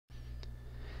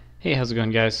Hey, how's it going,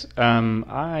 guys?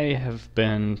 I have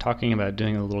been talking about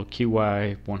doing a little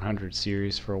QY-100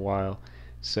 series for a while,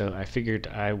 so I figured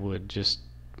I would just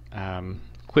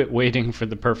quit waiting for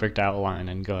the perfect outline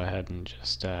and go ahead and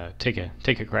just take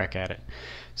a crack at it.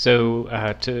 So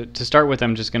to start with,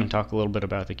 I'm just going to talk a little bit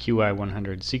about the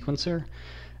QY-100 sequencer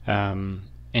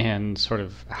and sort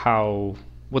of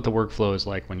what the workflow is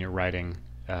like when you're writing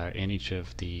in each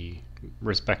of the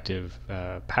respective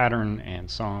pattern and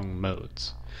song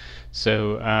modes.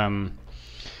 So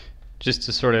just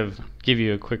to sort of give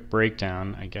you a quick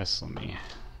breakdown, I guess let me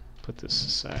put this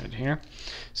aside here.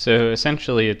 So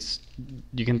essentially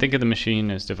you can think of the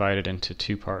machine as divided into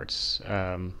two parts.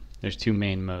 There's two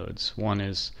main modes. One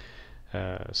is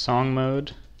song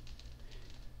mode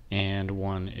and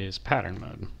one is pattern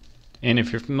mode. And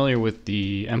if you're familiar with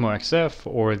the MOXF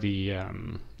or the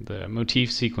motif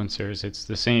sequencers, it's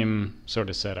the same sort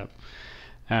of setup.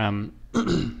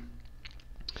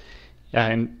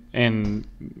 Yeah, and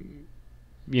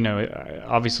you know,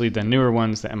 obviously the newer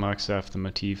ones, the MOXF, the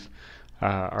motif,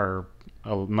 are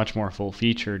much more full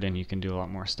featured, and you can do a lot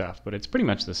more stuff. But it's pretty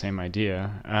much the same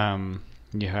idea.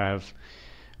 You have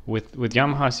with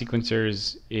Yamaha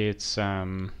sequencers, it's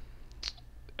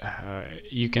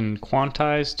you can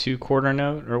quantize to quarter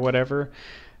note or whatever,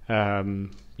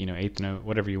 eighth note,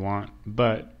 whatever you want,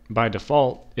 but by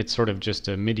default it's sort of just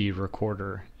a MIDI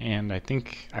recorder, and I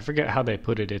forget how they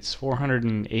put it, it's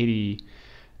 480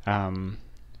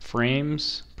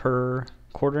 frames per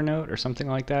quarter note or something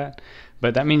like that,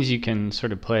 but that means you can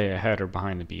sort of play ahead or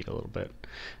behind the beat a little bit.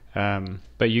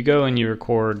 But you go and you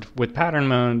record with pattern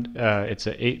mode, it's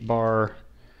a 8-bar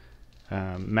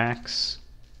max.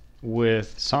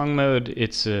 With song mode,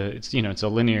 it's a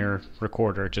linear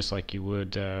recorder, just like you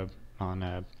would on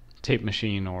a tape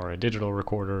machine or a digital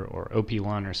recorder or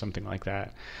OP1 or something like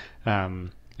that.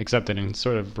 Except that in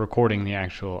sort of recording the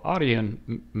actual audio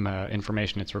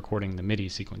information, it's recording the MIDI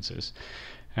sequences.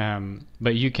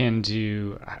 But you can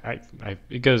do,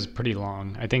 it goes pretty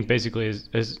long. I think basically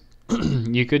as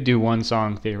you could do one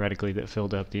song theoretically that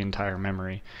filled up the entire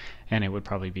memory, and it would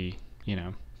probably be,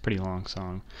 pretty long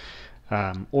song.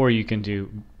 Or you can do,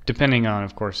 depending on,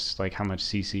 of course, like how much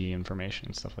CC information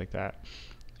and stuff like that.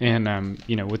 And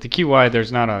with the QY,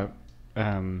 there's not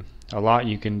a lot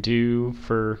you can do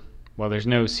for. Well, there's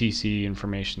no CC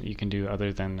information that you can do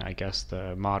other than, I guess,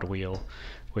 the mod wheel,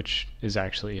 which is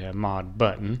actually a mod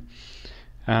button.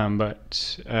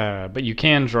 But you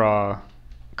can draw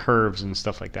curves and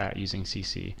stuff like that using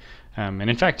CC. And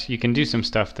in fact, you can do some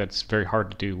stuff that's very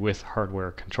hard to do with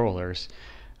hardware controllers.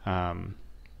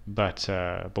 But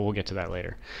we'll get to that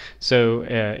later. So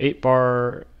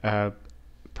 8-bar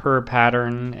per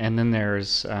pattern, and then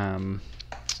there's I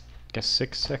guess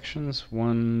 6 sections.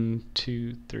 1,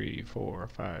 2, 3, 4,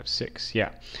 5, 6.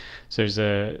 Yeah. So there's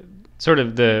a sort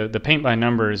of the paint by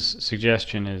numbers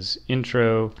suggestion is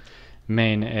intro,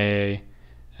 main A,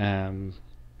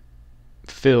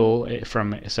 fill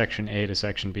from section A to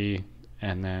section B,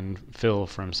 and then fill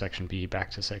from section B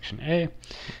back to section A,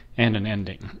 and an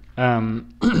ending.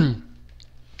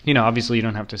 Obviously you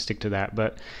don't have to stick to that,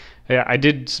 but yeah,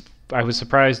 I was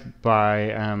surprised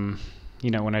by,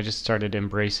 when I just started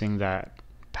embracing that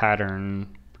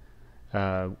pattern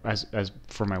as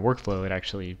for my workflow, it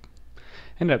actually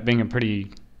ended up being a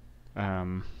pretty,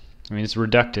 it's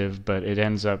reductive, but it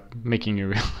ends up making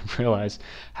you realize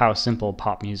how simple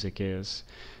pop music is.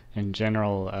 In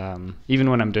general, even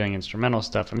when I'm doing instrumental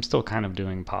stuff, I'm still kind of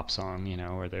doing pop song,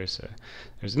 where there's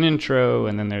an intro,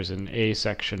 and then there's an A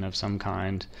section of some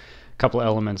kind. A couple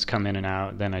elements come in and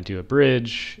out. Then I do a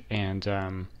bridge, and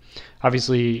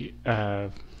obviously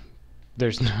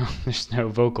there's no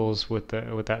vocals with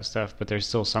that stuff, but there's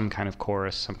still some kind of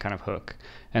chorus, some kind of hook,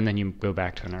 and then you go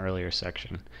back to an earlier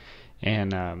section.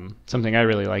 And something I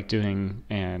really like doing,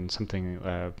 and something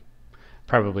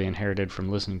probably inherited from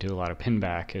listening to a lot of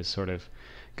Pinback, is sort of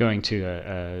going to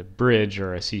a bridge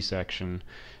or a C section,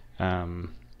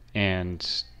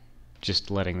 and just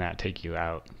letting that take you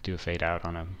out, do a fade out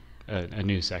on a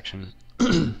new section.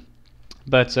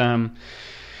 But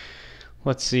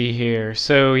let's see here.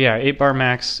 So yeah, 8-bar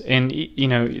max, and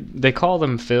they call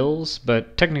them fills,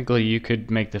 but technically you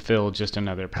could make the fill just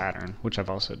another pattern, which I've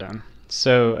also done.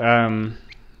 So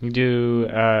you do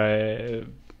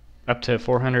up to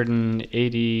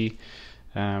 480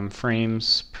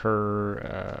 frames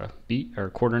per beat, or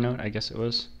quarter note, I guess it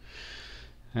was.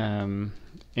 And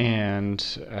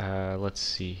let's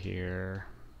see here.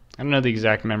 I don't know the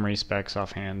exact memory specs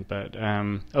offhand, but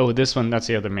this one, that's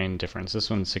the other main difference. This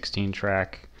one's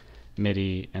 16-track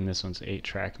MIDI, and this one's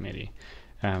 8-track MIDI.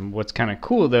 What's kind of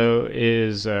cool though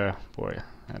is, boy,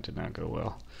 that did not go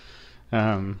well.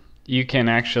 you can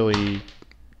actually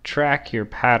track your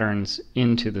patterns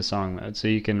into the song mode. So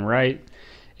you can write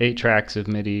 8 tracks of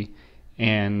MIDI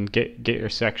and get your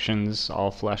sections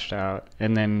all fleshed out,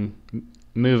 and then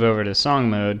move over to song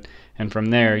mode, and from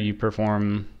there you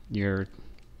perform your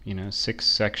 6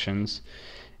 sections,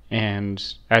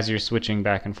 and as you're switching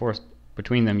back and forth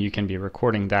between them, you can be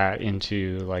recording that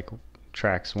into like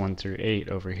tracks 1 through 8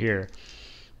 over here.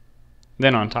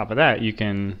 Then on top of that, you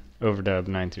can overdub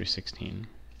 9 through 16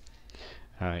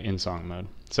 in song mode.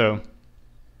 So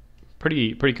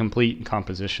pretty complete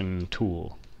composition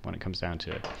tool when it comes down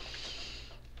to it.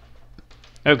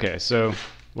 Okay, so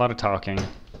a lot of talking.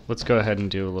 Let's go ahead and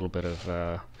do a little bit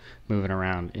of moving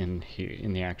around in here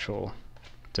in the actual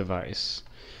device.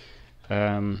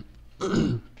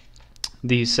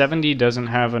 The 70 doesn't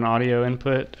have an audio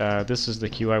input. This is the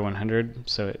QY-100,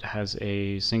 so it has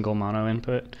a single mono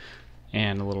input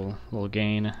and a little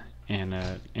gain and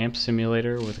an amp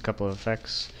simulator with a couple of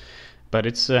effects. But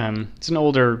it's an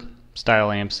older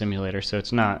style amp simulator, so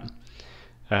it's not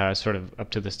sort of up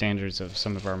to the standards of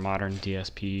some of our modern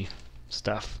DSP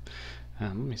stuff.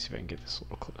 Let me see if I can get this a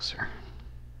little closer.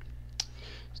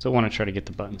 Still want to try to get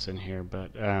the buttons in here,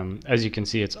 but as you can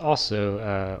see, it's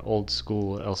also old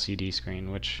school LCD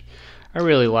screen, which I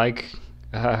really like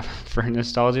for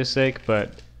nostalgia's sake,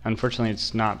 but unfortunately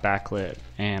it's not backlit,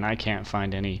 and I can't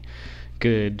find any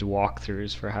good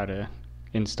walkthroughs for how to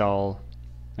install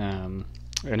an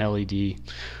LED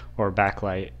or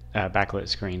backlit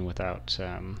screen without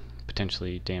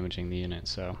potentially damaging the unit.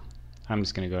 So I'm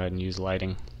just going to go ahead and use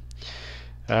lighting.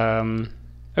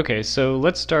 Okay, so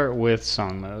let's start with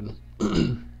song mode.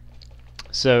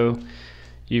 So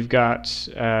you've got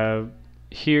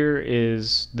here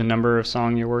is the number of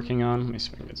song you're working on. Let me see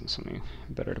if I can get something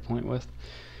better to point with.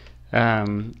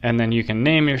 And then you can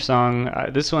name your song.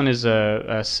 This one is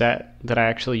a set that I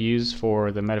actually use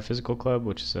for the Metaphysical Club,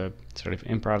 which is a sort of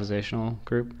improvisational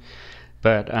group.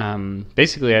 But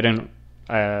basically I didn't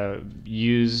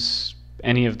use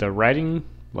any of the writing,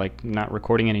 like not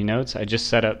recording any notes. I just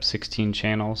set up 16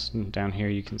 channels, and down here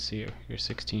you can see your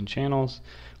 16 channels.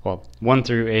 Well, 1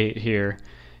 through 8 here,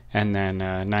 and then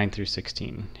 9 through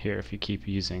 16 here if you keep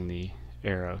using the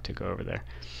arrow to go over there.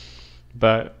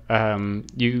 But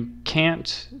you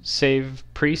can't save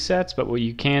presets, but what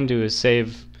you can do is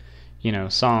save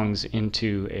songs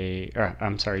into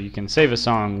you can save a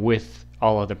song with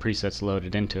all of the presets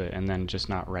loaded into it and then just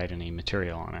not write any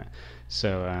material on it.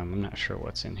 So I'm not sure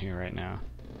what's in here right now.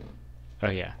 Oh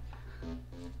yeah.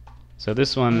 So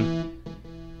this one,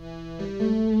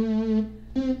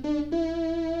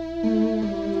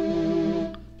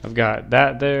 I've got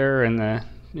that there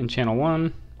in channel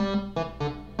 1.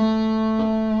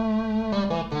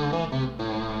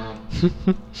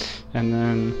 And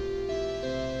then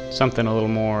something a little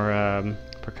more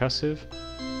percussive.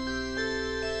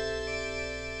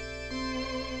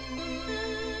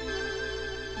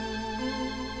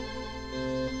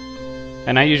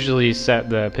 And I usually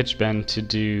set the pitch bend to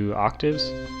do octaves.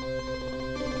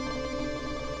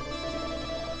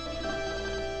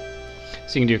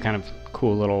 So you can do kind of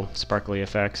cool little sparkly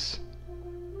effects.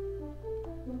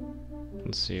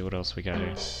 Let's see what else we got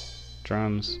here.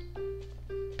 Drums,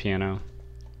 piano.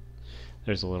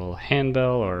 There's a little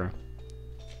handbell, or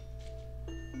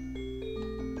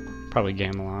probably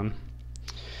gamelan.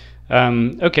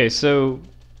 Okay, so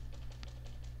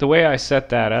the way I set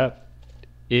that up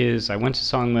is I went to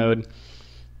song mode,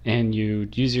 and you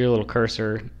use your little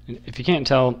cursor. If you can't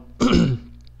tell,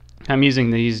 I'm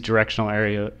using these directional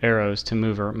arrows to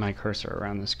move my cursor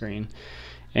around the screen.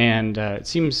 And it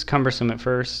seems cumbersome at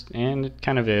first, and it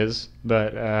kind of is,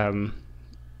 but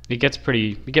you get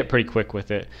pretty quick with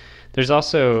it. There's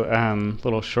also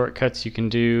little shortcuts you can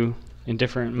do in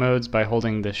different modes by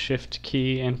holding the shift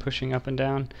key and pushing up and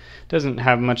down. Doesn't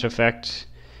have much effect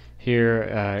here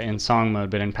in song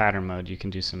mode, but in pattern mode you can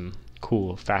do some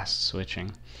cool fast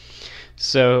switching.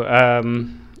 So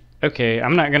okay,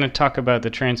 I'm not going to talk about the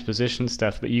transposition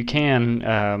stuff, but you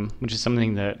can, which is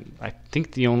something that I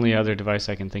think the only other device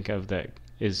I can think of that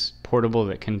is portable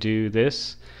that can do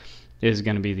this is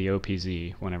going to be the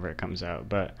OPZ whenever it comes out.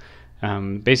 But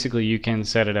basically you can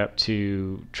set it up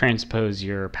to transpose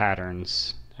your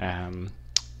patterns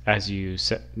as you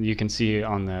can see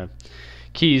on the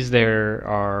keys there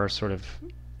are sort of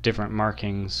different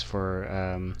markings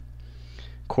for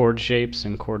chord shapes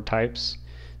and chord types,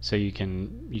 so you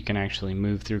can actually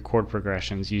move through chord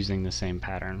progressions using the same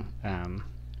pattern,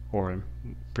 or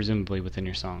presumably within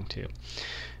your song too.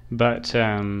 But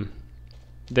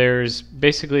there's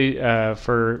basically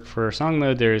for song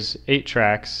mode there's 8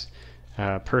 tracks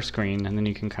per screen, and then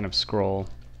you can kind of scroll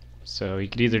So you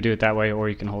could either do it that way, or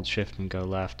you can hold shift and go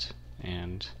left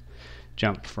and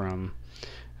jump from,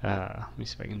 let me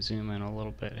see if I can zoom in a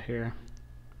little bit here.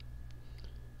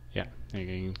 Yeah, there you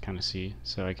go, you can kind of see.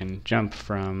 So I can jump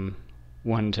from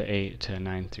 1 to 8 to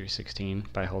 9 through 16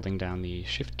 by holding down the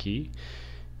shift key.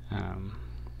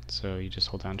 So you just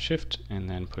hold down shift and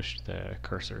then push the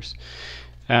cursors.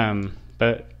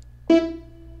 But let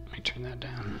me turn that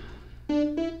down.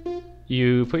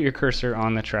 You put your cursor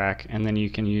on the track, and then you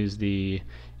can use the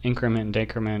increment and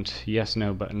decrement yes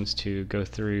no buttons to go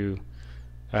through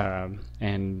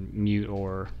and mute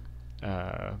or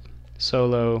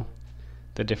solo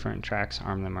the different tracks,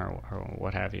 arm them, or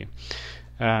what have you.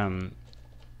 Then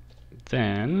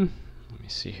let me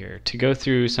see here, to go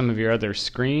through some of your other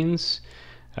screens,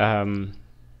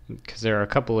 because there are a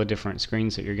couple of different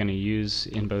screens that you're going to use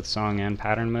in both song and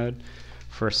pattern mode.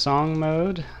 For song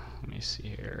mode, let me see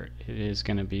here, it is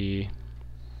going to be,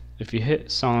 if you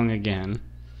hit song again,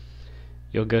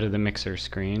 you'll go to the mixer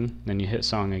screen. Then you hit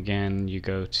song again, you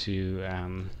go to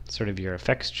sort of your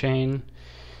effects chain,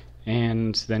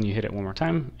 and then you hit it one more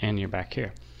time and you're back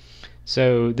here.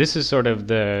 So this is sort of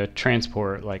the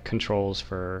transport like controls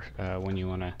for when you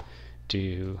want to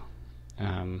do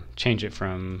change it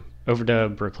from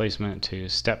overdub replacement to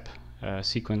step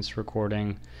sequence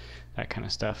recording, that kind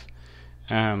of stuff.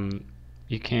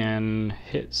 You can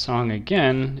hit song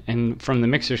again, and from the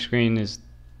mixer screen is,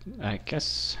 I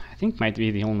think might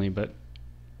be the only, but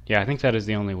yeah, I think that is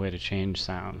the only way to change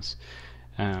sounds.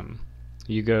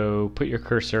 You go put your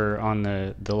cursor on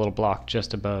the little block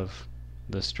just above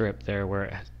the strip there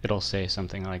where it'll say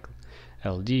something like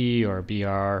LD or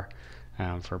BR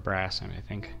for brass, I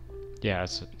think. Yeah,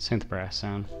 it's a synth brass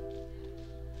sound.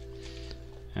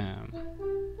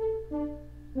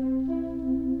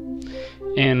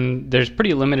 And there's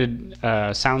pretty limited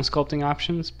sound sculpting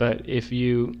options, but if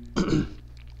you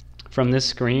from this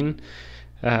screen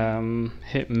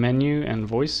hit menu and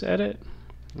voice edit,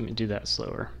 let me do that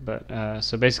slower, but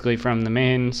so basically from the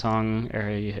main song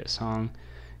area you hit song,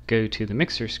 go to the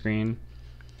mixer screen,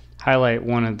 highlight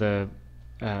one of the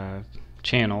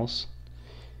channels,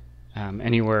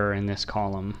 anywhere in this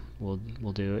column will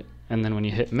do it, and then when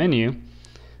you hit menu,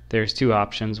 there's two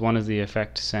options. One is the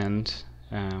effect send,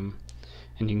 and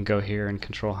you can go here and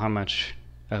control how much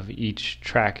of each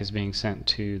track is being sent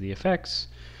to the effects,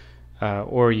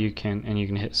 or you can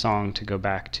hit song to go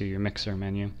back to your mixer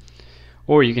menu,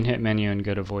 or you can hit menu and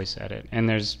go to voice edit. And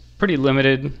there's pretty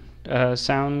limited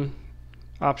sound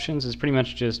options. It's pretty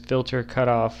much just filter,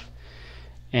 cutoff,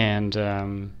 and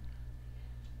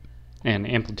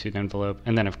amplitude envelope,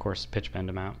 and then of course pitch bend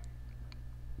amount.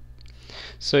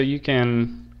 So you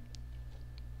can,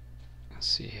 let's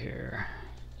see here,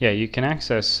 yeah, you can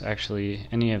access actually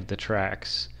any of the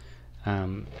tracks.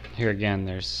 Here again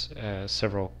there's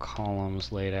several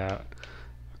columns laid out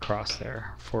across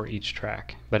there for each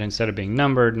track, but instead of being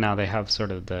numbered, now they have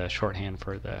sort of the shorthand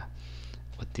for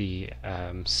what the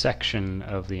section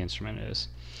of the instrument is.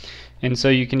 And so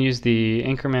you can use the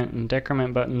increment and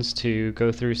decrement buttons to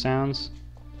go through sounds.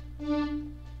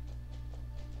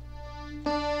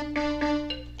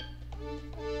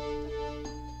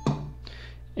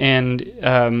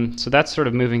 And so that's sort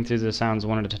of moving through the sounds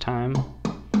one at a time.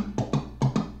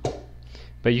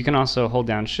 But you can also hold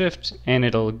down shift and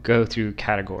it'll go through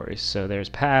categories. So there's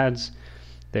pads,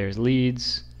 there's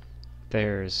leads,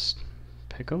 there's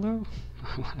piccolo?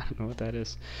 I don't know what that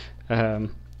is.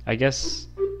 I guess,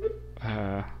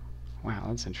 wow,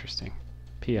 that's interesting.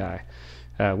 PI,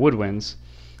 woodwinds,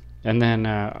 and then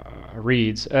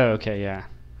reeds. Oh, okay, yeah.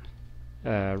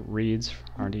 Reeds,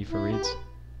 RD for reeds.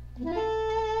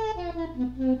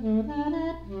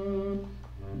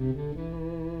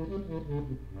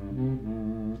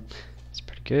 It's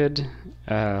pretty good.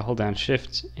 Hold down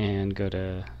shift and go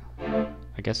to,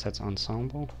 I guess that's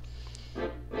ensemble.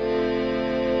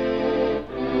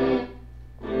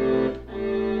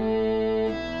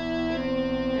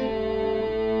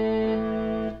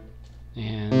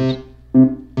 And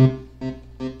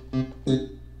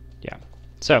yeah,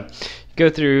 so you go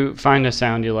through, find a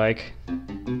sound you like.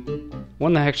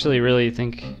 One that I actually really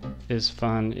think is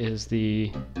fun is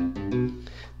this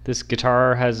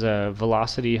guitar has a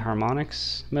velocity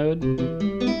harmonics mode,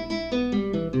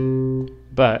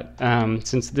 but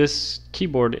since this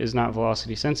keyboard is not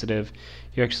velocity sensitive,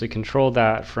 you actually control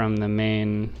that from the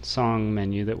main song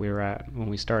menu that we were at when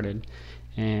we started,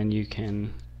 and you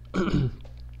can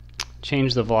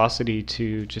change the velocity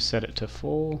to just set it to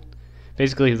full.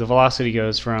 Basically the velocity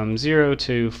goes from 0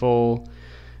 to full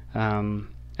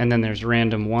And then there's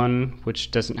random 1, which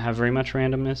doesn't have very much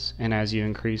randomness, and as you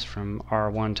increase from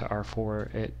R1 to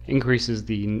R4, it increases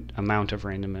the amount of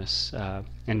randomness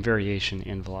and variation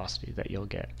in velocity that you'll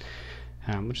get,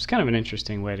 which is kind of an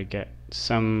interesting way to get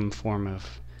some form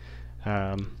of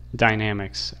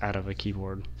dynamics out of a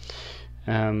keyboard.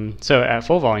 So at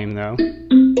full volume, though,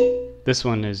 this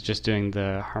one is just doing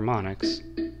the harmonics,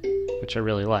 which I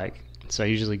really like. So I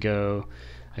usually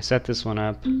I set this one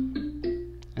up,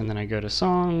 and then I go to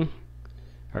song,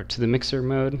 or to the mixer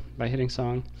mode by hitting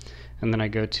song, and then I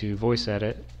go to voice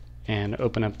edit and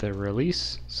open up the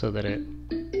release so that it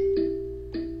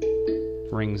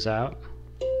rings out.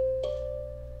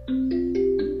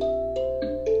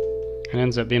 It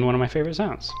ends up being one of my favorite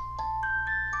sounds.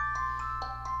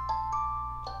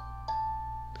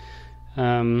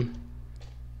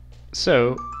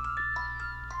 So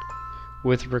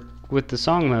with the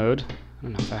song mode, I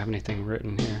don't know if I have anything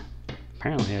written here.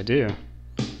 Apparently I do.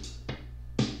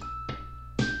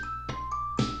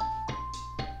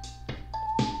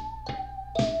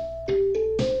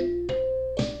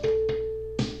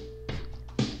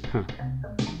 Huh.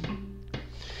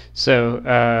 So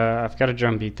I've got a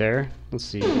drum beat there. Let's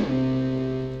see.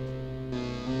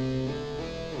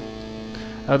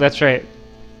 Oh, that's right.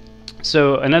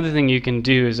 So another thing you can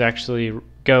do is actually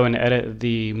go and edit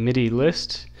the MIDI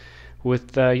list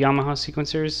with Yamaha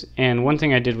sequencers, and one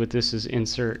thing I did with this is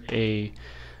insert a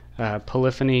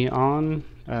polyphony on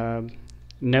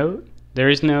note. There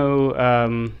is no,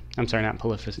 I'm sorry, not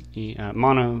polyphony,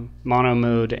 mono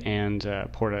mode and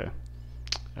what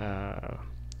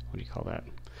do you call that?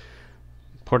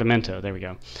 Portamento, there we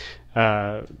go.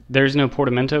 There's no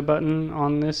portamento button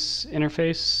on this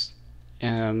interface.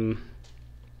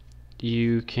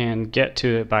 You can get to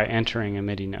it by entering a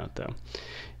MIDI note, though.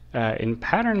 In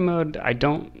pattern mode, I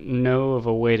don't know of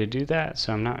a way to do that,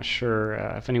 so I'm not sure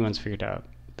if anyone's figured out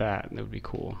that. That would be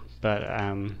cool. But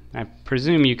I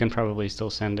presume you can probably still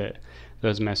send it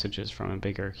those messages from a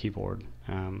bigger keyboard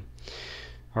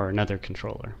or another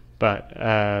controller.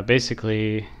 But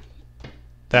basically,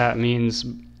 that means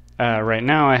right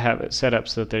now I have it set up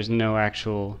so that there's no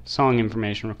actual song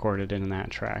information recorded in that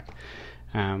track.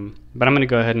 But I'm going to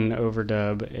go ahead and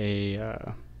overdub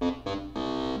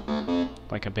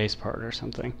like a bass part or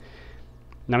something.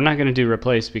 Now I'm not going to do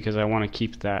replace because I want to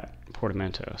keep that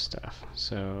portamento stuff.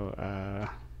 So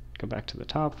go back to the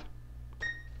top.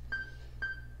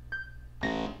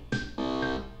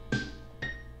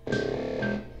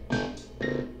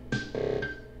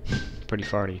 Pretty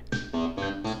farty.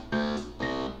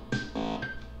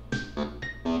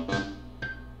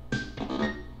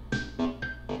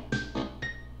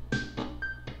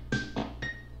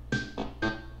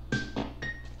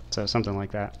 So something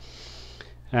like that.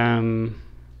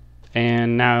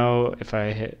 And now if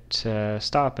I hit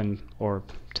stop or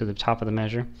to the top of the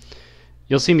measure,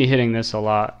 you'll see me hitting this a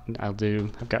lot. I've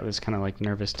got this kind of like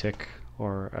nervous tick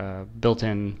or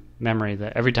built-in memory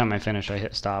that every time I finish I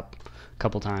hit stop a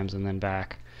couple times and then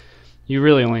back. You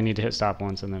really only need to hit stop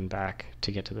once and then back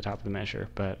to get to the top of the measure,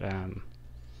 but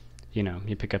you know,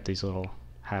 you pick up these little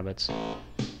habits.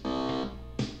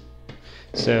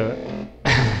 So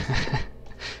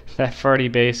that farty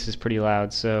bass is pretty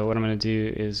loud, so what I'm going to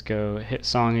do is go hit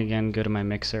song again, go to my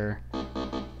mixer,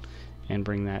 and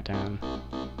bring that down.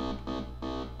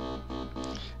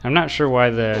 I'm not sure why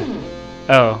that's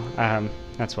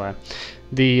why.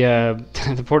 The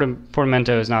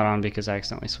portamento is not on because I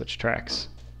accidentally switched tracks.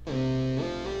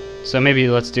 So maybe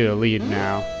let's do a lead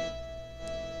now.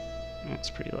 That's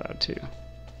pretty loud too.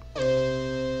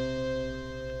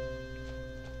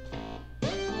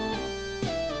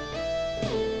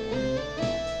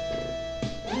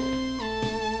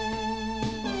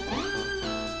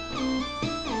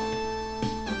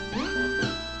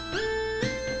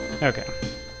 Okay.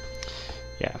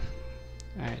 Yeah.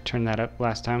 I turned that up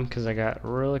last time because I got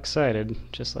real excited,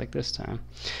 just like this time.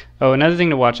 Oh, another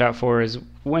thing to watch out for is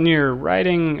when you're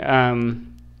writing, a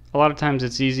lot of times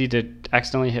it's easy to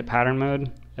accidentally hit pattern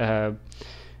mode.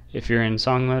 If you're in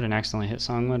song mode and accidentally hit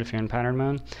song mode if you're in pattern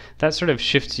mode. That sort of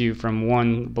shifts you from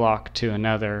one block to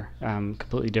another,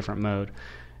 completely different mode,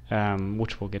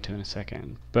 which we'll get to in a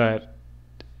second. But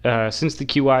since the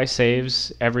QY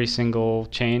saves every single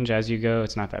change as you go,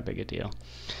 it's not that big a deal.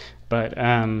 But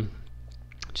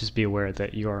just be aware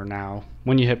that you are now,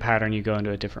 when you hit pattern, you go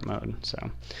into a different mode.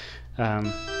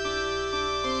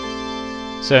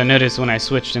 So notice when I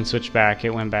switched and switched back,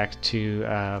 it went back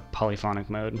to polyphonic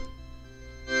mode.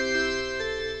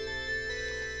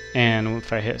 And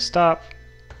if I hit stop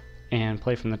and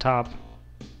play from the top,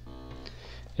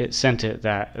 it sent it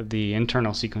that the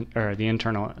internal sequence or the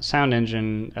internal sound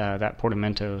engine that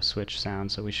portamento switch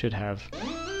sound. So we should have.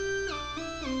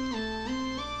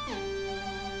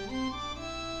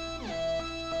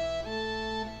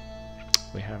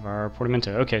 We have our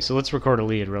portamento. Okay, so let's record a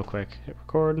lead real quick. Hit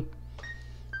record.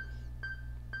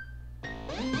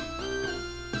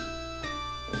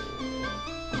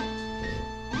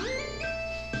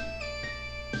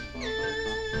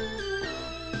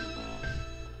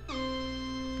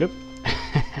 Yep.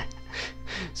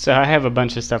 So I have a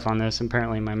bunch of stuff on this.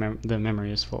 Apparently the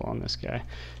memory is full on this guy.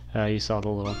 You saw the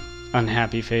little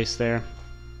unhappy face there.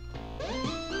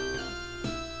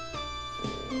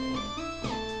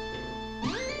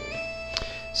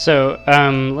 So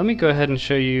let me go ahead and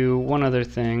show you one other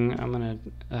thing. I'm gonna.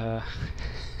 All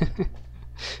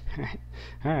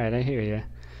right, I hear you.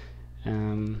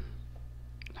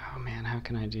 Oh man, how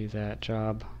can I do that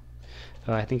job?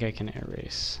 Oh, I think I can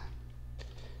erase.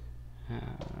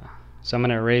 So I'm going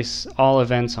to erase all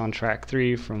events on track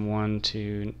 3 from 1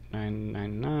 to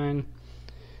 999.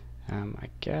 I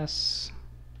guess.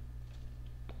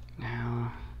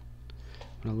 Now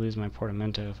I'm going to lose my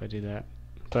portamento if I do that,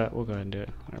 but we'll go ahead and do it,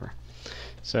 whatever.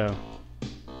 So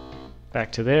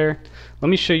back to there. Let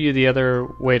me show you the other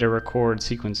way to record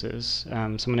sequences. So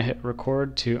I'm going to hit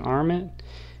record to arm it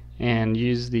and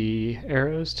use the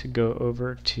arrows to go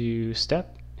over to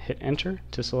step, hit enter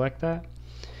to select that.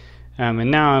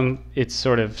 And now it's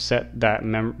sort of set that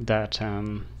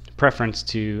preference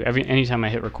to anytime I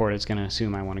hit record, it's going to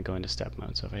assume I want to go into step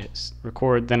mode. So if I hit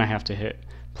record, then I have to hit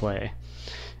play.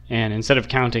 And instead of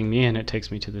counting me in, it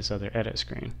takes me to this other edit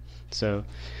screen. So,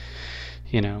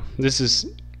 you know, this is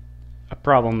a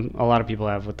problem a lot of people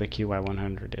have with the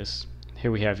QY-100 is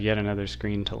here we have yet another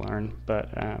screen to learn. But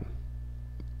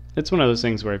it's one of those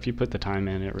things where if you put the time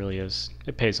in,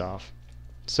 it pays off.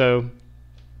 So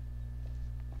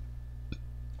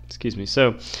excuse me.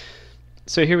 So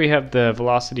here we have the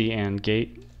velocity and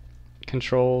gate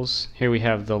controls. Here we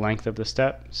have the length of the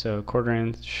step. So quarter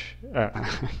inch,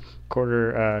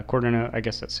 quarter note. I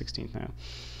guess that's 16th note.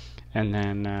 And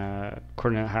then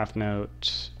quarter note, half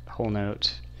note, whole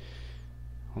note,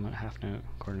 half note,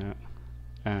 quarter note.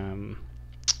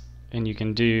 And you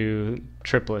can do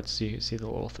triplets. So you can see the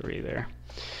little 3 there.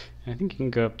 And I think you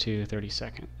can go up to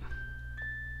 32nd.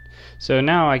 So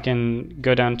now I can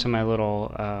go down to my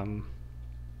little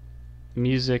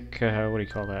music, what do you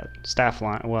call that? Staff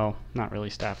line. Well, not really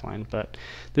staff line, but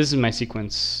this is my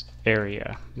sequence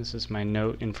area. This is my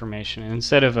note information. And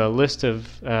instead of a list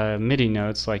of MIDI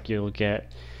notes like you'll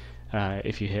get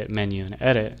if you hit menu and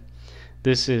edit,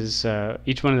 this is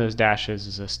each one of those dashes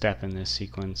is a step in this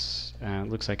sequence. It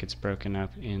looks like it's broken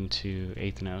up into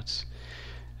 1/8 notes.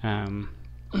 And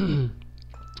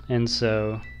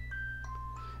so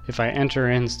if I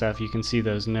enter in stuff, you can see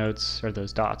those notes or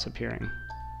those dots appearing.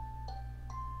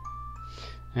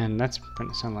 And that's going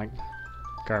to sound like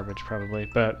garbage probably,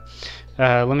 but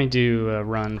let me do a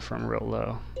run from real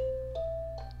low.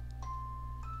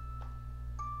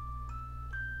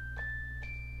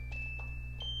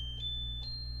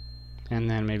 And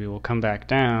then maybe we'll come back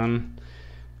down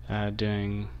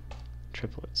doing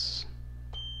triplets.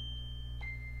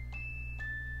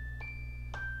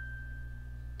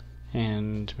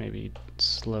 And maybe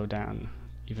slow down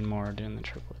even more doing the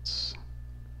triplets.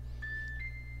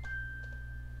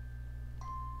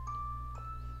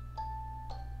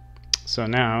 So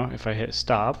now if I hit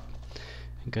stop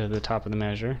and go to the top of the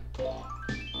measure,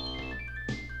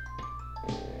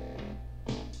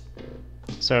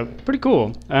 so pretty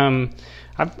cool.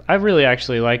 I really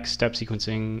actually like step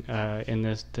sequencing in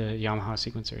the Yamaha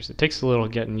sequencers. It takes a little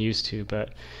getting used to, but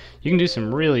you can do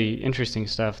some really interesting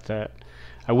stuff that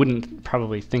I wouldn't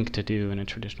probably think to do in a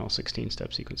traditional 16-step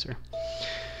sequencer.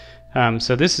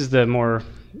 So this is the more,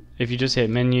 if you just hit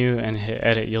menu and hit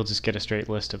edit, you'll just get a straight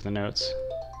list of the notes.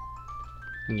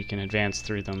 And you can advance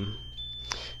through them.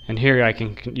 And here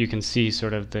you can see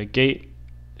sort of the gate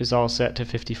is all set to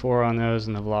 54 on those,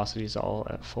 and the velocity is all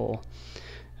at full.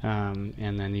 And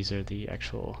then these are the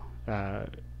actual,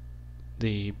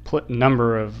 the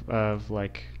number of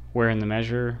like where in the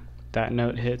measure that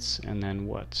note hits, and then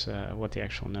what the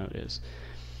actual note is.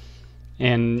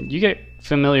 And you get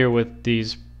familiar with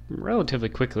these relatively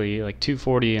quickly. Like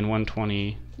 240 and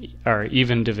 120 are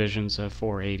even divisions of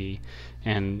 480,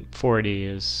 and 480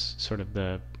 is sort of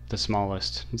the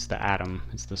smallest. It's the atom.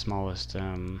 It's the smallest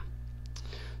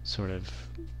sort of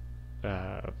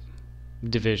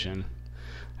division.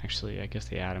 Actually, I guess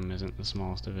the atom isn't the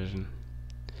smallest division.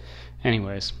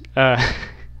 Anyways,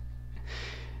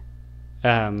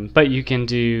 but you can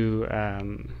do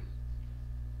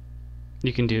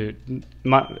you can do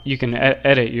you can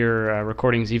edit your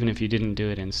recordings even if you didn't do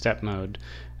it in step mode,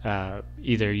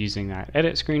 either using that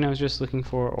edit screen I was just looking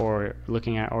for or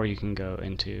looking at, or you can go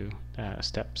into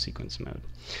step sequence mode.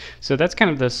 So that's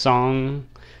kind of the song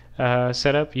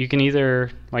setup. You can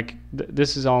either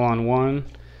this is all on 1,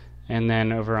 and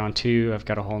then over on 2 I've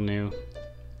got a whole new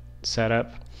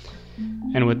setup.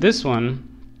 And with this one,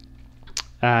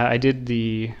 I did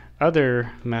the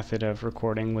other method of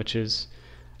recording, which is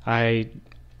I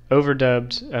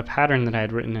overdubbed a pattern that I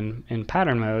had written in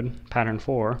pattern mode, pattern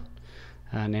 4,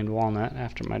 named Walnut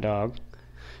after my dog.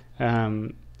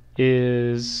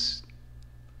 Is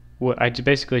what I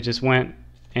basically just went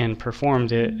and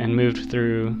performed it and moved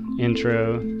through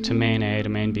intro to main A to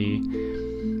main B,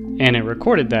 and it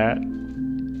recorded that.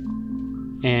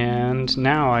 And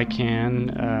now I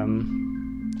can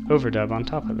overdub on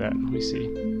top of that. Let me see.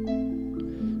 Let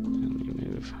me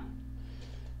move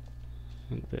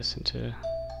this into,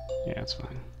 yeah, it's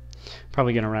fine.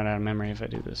 Probably gonna run out of memory if I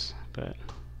do this, but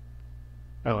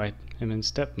oh, I am in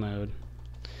step mode.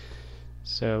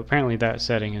 So apparently that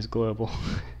setting is global.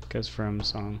 It goes from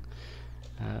song.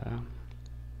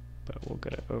 But we'll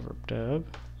go to overdub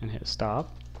and hit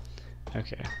stop.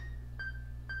 Okay.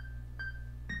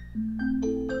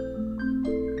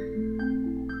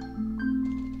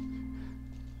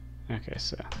 Okay,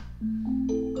 so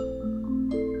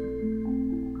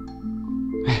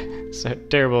so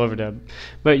terrible overdub,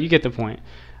 but you get the point.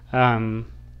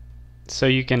 So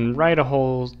you can write a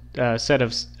whole set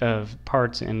of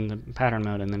parts in the pattern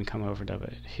mode and then come overdub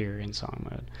it here in song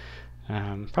mode.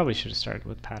 Probably should have started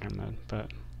with pattern mode,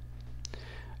 but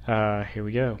here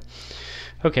we go.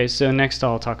 Okay, so next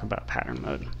I'll talk about pattern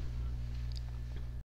mode.